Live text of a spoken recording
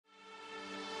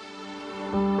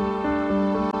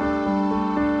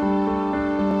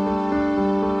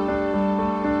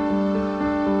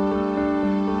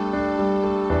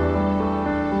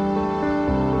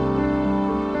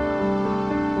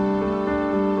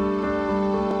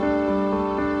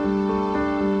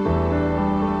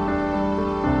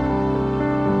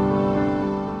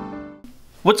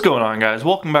What's going on, guys?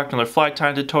 Welcome back to another fly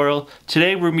tying tutorial.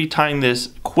 Today we're going to be tying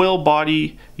this Quill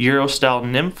body Euro style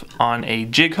nymph on a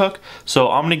jig hook. So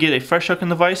I'm going to get a fresh hook in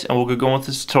the vise and we'll get going with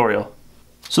this tutorial.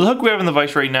 So the hook we have in the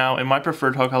vise right now, and my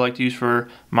preferred hook I like to use for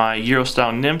my Euro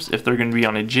style nymphs if they're going to be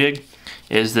on a jig,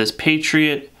 is this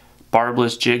Patriot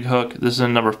barbless jig hook. This is a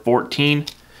number 14.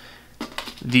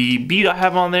 The bead I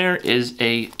have on there is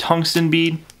a tungsten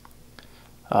bead,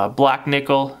 black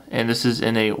nickel, and this is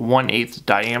in a 1/8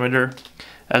 diameter.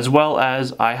 As well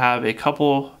as I have a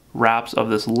couple wraps of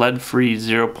this lead-free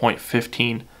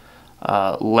 0.15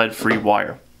 lead-free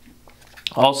wire.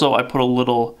 Also, I put a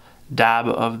little dab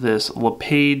of this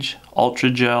LePage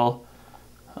Ultra Gel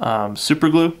super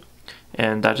glue,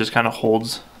 and that just kind of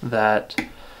holds that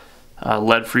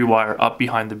lead-free wire up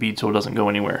behind the bead so it doesn't go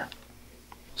anywhere.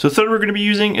 So the thread we're going to be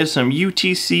using is some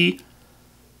UTC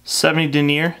 70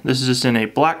 denier. This is just in a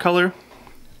black color.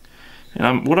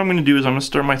 And what I'm going to do is I'm going to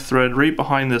start my thread right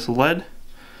behind this lead,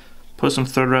 put some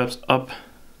thread wraps up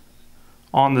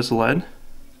on this lead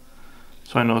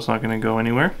so I know it's not going to go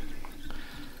anywhere.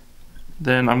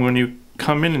 Then I'm going to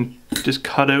come in and just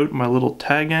cut out my little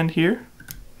tag end here.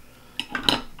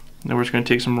 Then we're just going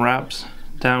to take some wraps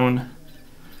down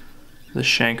the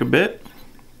shank a bit,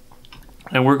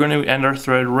 and we're going to end our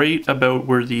thread right about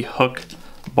where the hook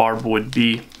barb would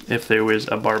be if there was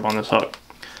a barb on this hook.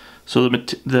 So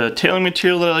the tailing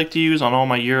material that I like to use on all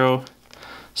my Euro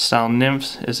style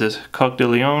nymphs is this Coq de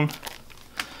Lion,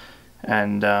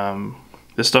 and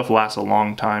this stuff lasts a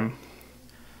long time.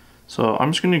 So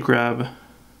I'm just going to grab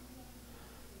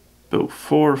about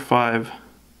 4 or 5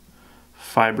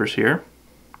 fibers here.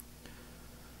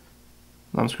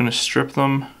 I'm just going to strip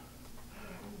them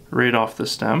right off the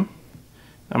stem.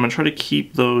 I'm going to try to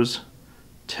keep those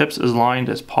tips as lined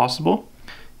as possible,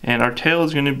 and our tail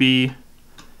is going to be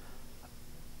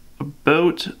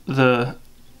about the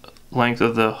length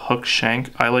of the hook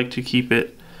shank. I like to keep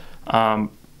it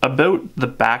about the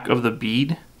back of the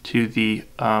bead to the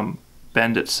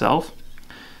bend itself.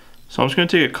 So I'm just going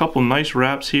to take a couple nice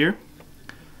wraps here.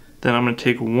 Then I'm going to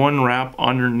take one wrap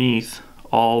underneath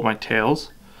all my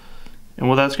tails. And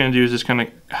what that's going to do is just kind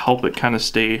of help it kind of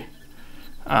stay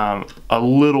a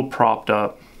little propped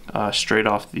up straight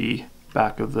off the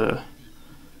back of the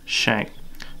shank.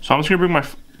 So I'm just going to bring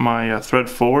my thread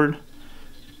forward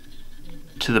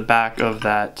to the back of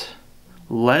that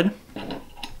lead.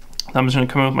 I'm just going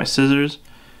to come in with my scissors,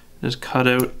 just cut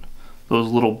out those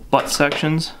little butt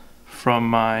sections from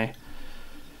my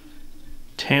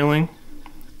tailing.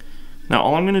 Now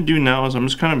all I'm going to do now is I'm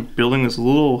just kind of building this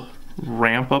little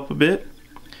ramp up a bit.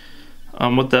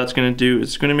 What that's going to do is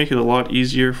it's going to make it a lot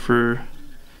easier for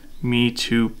me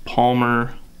to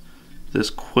palmer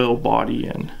this quill body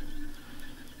in.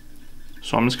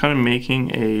 So I'm just kind of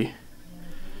making a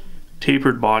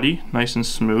tapered body, nice and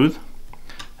smooth.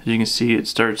 As you can see, it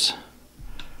starts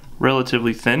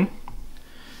relatively thin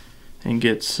and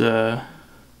gets to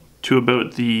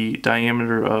about the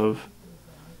diameter of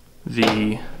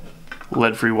the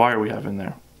lead-free wire we have in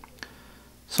there.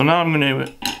 So now I'm going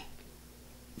to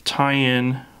tie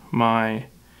in my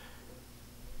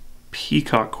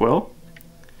peacock quill.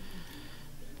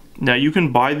 Now you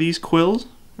can buy these quills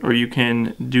or you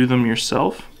can do them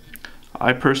yourself.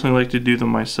 I personally like to do them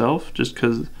myself just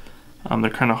because they're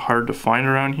kind of hard to find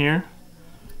around here.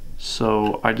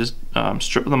 So I just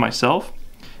strip them myself.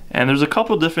 And there's a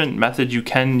couple different methods you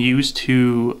can use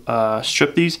to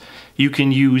strip these. You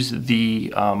can use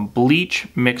the bleach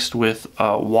mixed with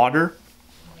water.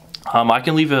 I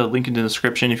can leave a link in the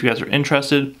description if you guys are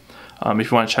interested,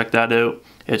 if you want to check that out.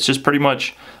 It's just pretty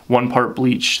much 1 part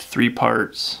bleach, 3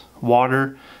 parts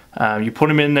water. You put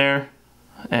them in there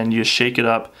and you just shake it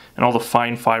up, and all the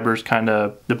fine fibers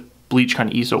the bleach kind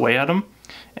of eats away at them.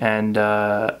 And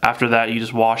after that you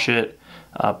just wash it,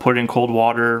 put it in cold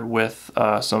water with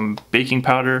some baking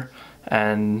powder,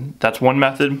 and that's one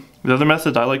method. The other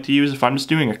method I like to use, if I'm just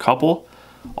doing a couple,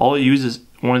 all I use is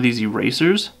one of these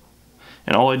erasers,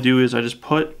 and all I do is I just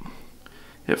put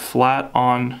it flat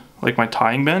on like my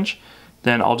tying bench,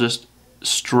 then I'll just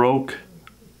stroke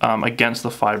against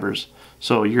the fibers.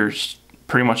 So you're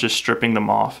pretty much just stripping them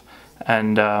off,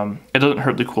 and it doesn't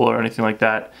hurt the quill or anything like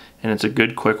that, and it's a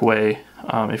good quick way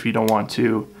if you don't want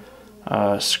to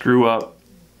screw up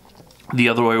the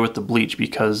other way with the bleach,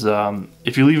 because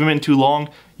if you leave them in too long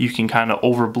you can kind of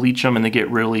over bleach them and they get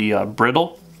really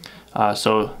brittle.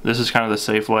 So this is kind of the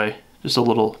safe way, just a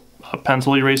little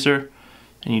pencil eraser,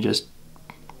 and you just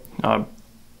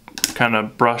kind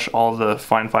of brush all the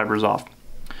fine fibers off.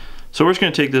 So we're just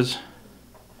going to take this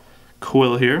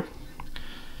quill here,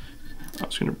 I'm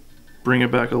just going to bring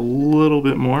it back a little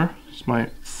bit more. It's my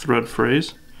thread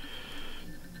phrase.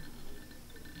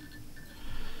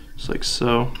 just like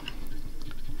so.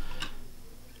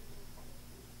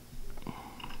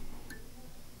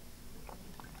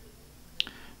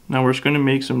 Now we're just going to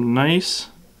make some nice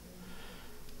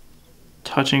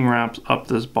touching wraps up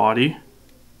this body.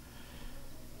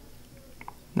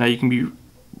 Now you can be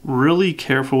really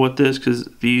careful with this because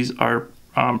these are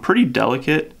pretty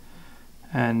delicate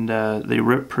and they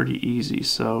rip pretty easy.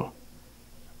 So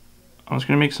I'm just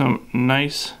going to make some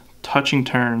nice touching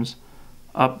turns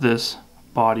up this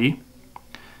body.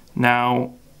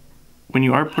 Now when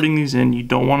you are putting these in, you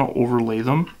don't want to overlay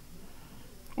them,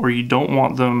 or you don't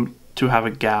want them to have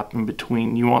a gap in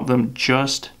between. You want them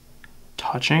just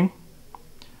touching.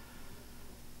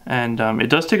 And it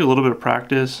does take a little bit of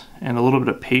practice and a little bit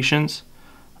of patience,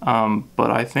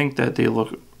 but I think that they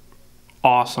look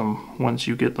awesome once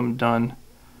you get them done,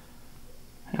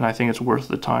 and I think it's worth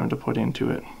the time to put into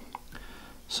it.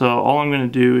 So all I'm going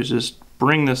to do is just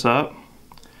bring this up.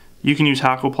 You can use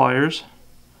hackle pliers.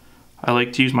 I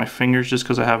like to use my fingers just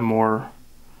because I have more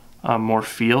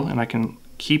feel, and I can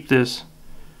keep this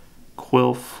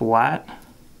quill flat.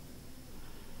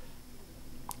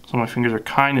 So my fingers are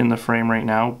kind of in the frame right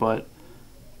now, but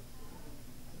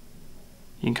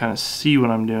you can kind of see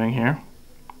what I'm doing here.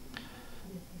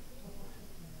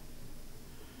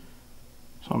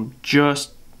 So I'm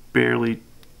just barely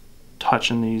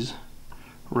touching these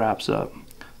wraps up.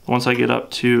 Once I get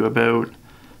up to about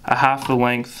a half the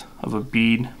length of a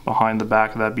bead behind the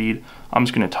back of that bead, I'm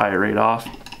just going to tie it right off.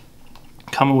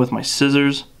 Come in with my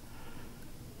scissors,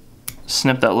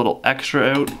 snip that little extra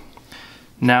out.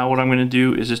 Now what I'm going to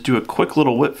do is just do a quick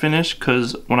little whip finish,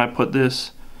 because when I put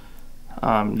this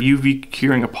UV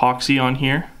curing epoxy on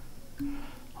here,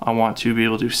 I want to be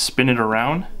able to spin it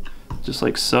around just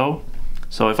like so.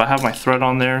 So if I have my thread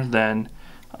on there, then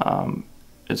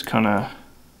it's gonna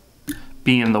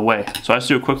be in the way. So I just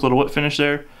do a quick little whip finish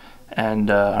there,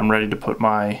 and I'm ready to put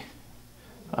my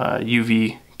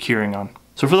UV curing on.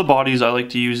 So for the bodies, I like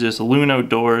to use this Loon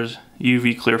Outdoors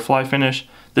UV clear fly finish.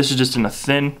 This is just in a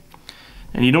thin,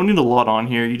 and you don't need a lot on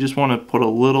here. You just want to put a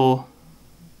little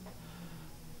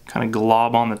kind of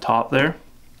glob on the top there.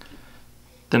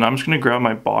 Then I'm just going to grab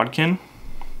my bodkin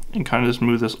and kind of just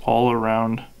move this all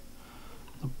around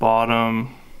the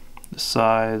bottom, the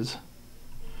sides.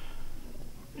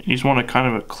 You just want a kind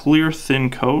of a clear thin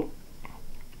coat.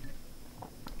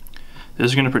 This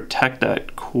is going to protect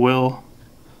that quill,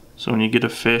 so when you get a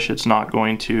fish, it's not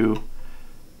going to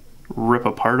rip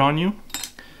apart on you,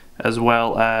 as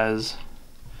well as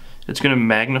it's going to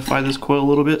magnify this quill a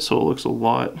little bit so it looks a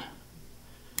lot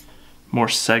more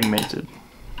segmented.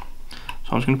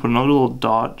 So I'm just going to put another little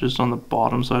dot just on the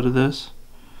bottom side of this,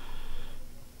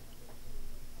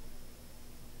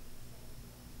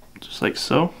 just like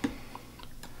so.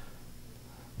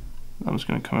 I'm just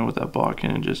going to come in with that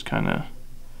bodkin and just kind of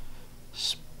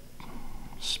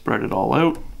spread it all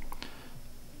out,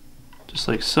 just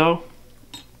like so.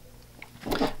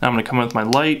 Now I'm going to come in with my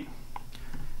light,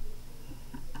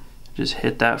 just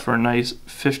hit that for a nice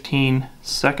 15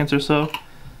 seconds or so.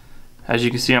 As you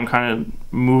can see, I'm kind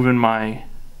of moving my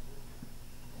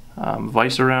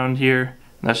vise around here.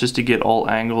 And that's just to get all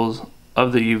angles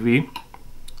of the UV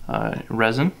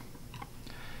resin.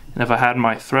 And if I had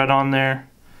my thread on there,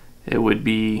 it would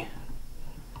be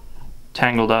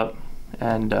tangled up,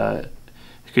 and it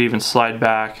could even slide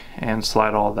back and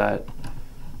slide all that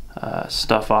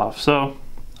stuff off. So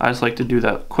I just like to do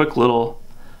that quick little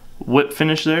whip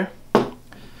finish there.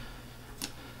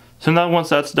 So now once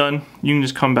that's done, you can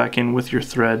just come back in with your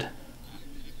thread.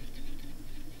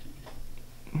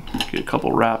 Get a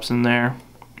couple wraps in there,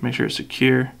 make sure it's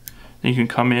secure. Then you can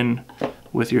come in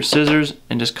with your scissors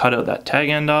and just cut out that tag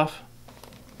end off.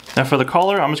 Now for the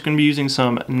collar, I'm just going to be using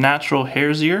some natural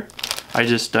hare's ear. I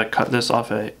just cut this off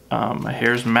a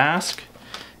hare's mask.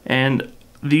 And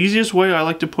the easiest way I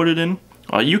like to put it in,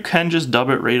 you can just dub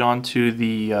it right onto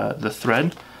the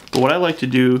thread. But what I like to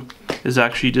do is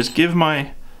actually just give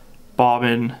my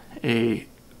bobbin a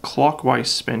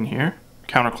clockwise spin here,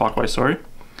 counterclockwise, sorry.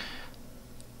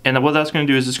 And what that's going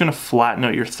to do is it's going to flatten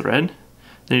out your thread.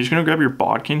 Then you're just going to grab your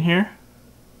bodkin here,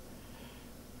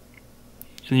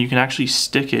 and you can actually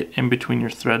stick it in between your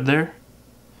thread there.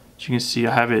 As you can see,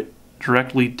 I have it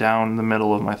directly down the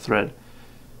middle of my thread.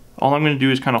 All I'm going to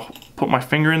do is kind of put my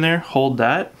finger in there, hold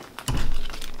that.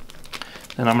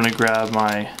 Then I'm going to grab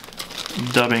my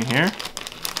dubbing here.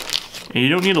 And you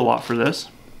don't need a lot for this.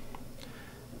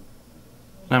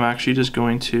 And I'm actually just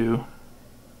going to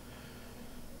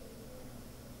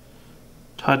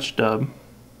touch dub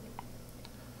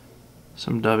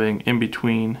some dubbing in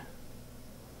between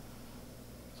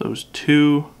those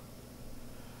two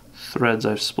threads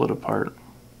I've split apart.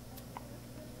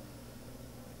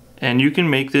 And you can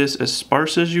make this as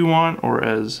sparse as you want or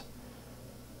as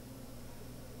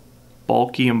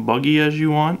bulky and buggy as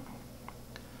you want.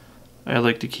 I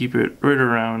like to keep it right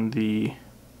around the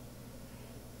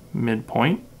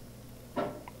midpoint.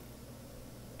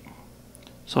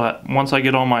 So once I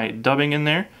get all my dubbing in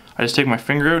there, I just take my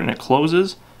finger out and it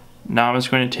closes. Now I'm just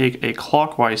going to take a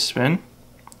clockwise spin, and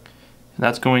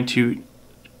that's going to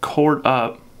cord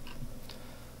up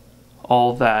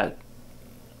all that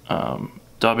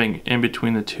dubbing in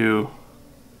between the two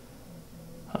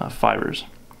fibers.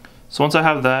 So once I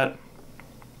have that,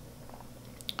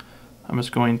 I'm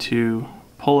just going to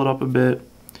pull it up a bit,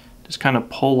 just kind of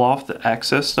pull off the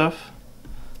excess stuff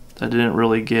that didn't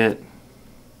really get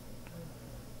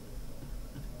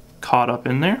caught up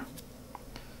in there.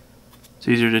 It's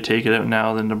easier to take it out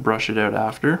now than to brush it out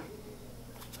after,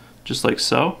 just like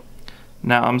so.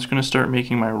 Now I'm just going to start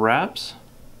making my wraps.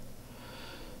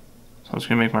 So I'm just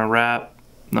going to make my wrap,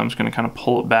 and I'm just going to kind of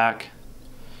pull it back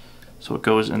so it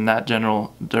goes in that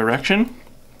general direction.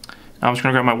 Now I'm just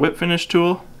going to grab my whip finish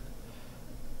tool.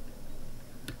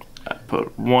 I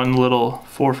put one little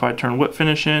 4 or 5 turn whip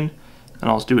finish in, and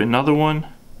I'll just do another one.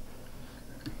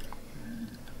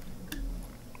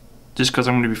 Just because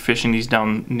I'm going to be fishing these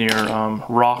down near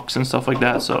rocks and stuff like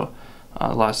that, so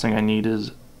the last thing I need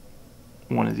is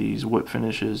one of these whip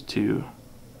finishes to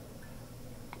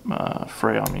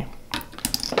fray on me.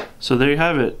 So there you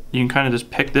have it. You can kind of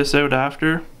just pick this out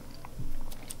after.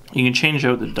 You can change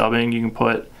out the dubbing. You can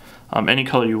put any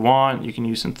color you want. You can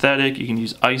use synthetic. You can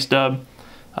use ice dub.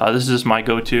 This is just my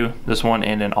go-to, this one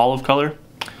and an olive color.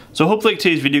 So hopefully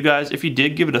today's video, guys, if you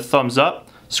did, give it a thumbs up.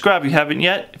 Subscribe if you haven't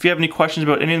yet. If you have any questions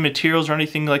about any of the materials or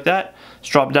anything like that,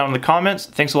 just drop it down in the comments.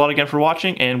 Thanks a lot again for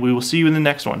watching, and we will see you in the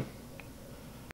next one.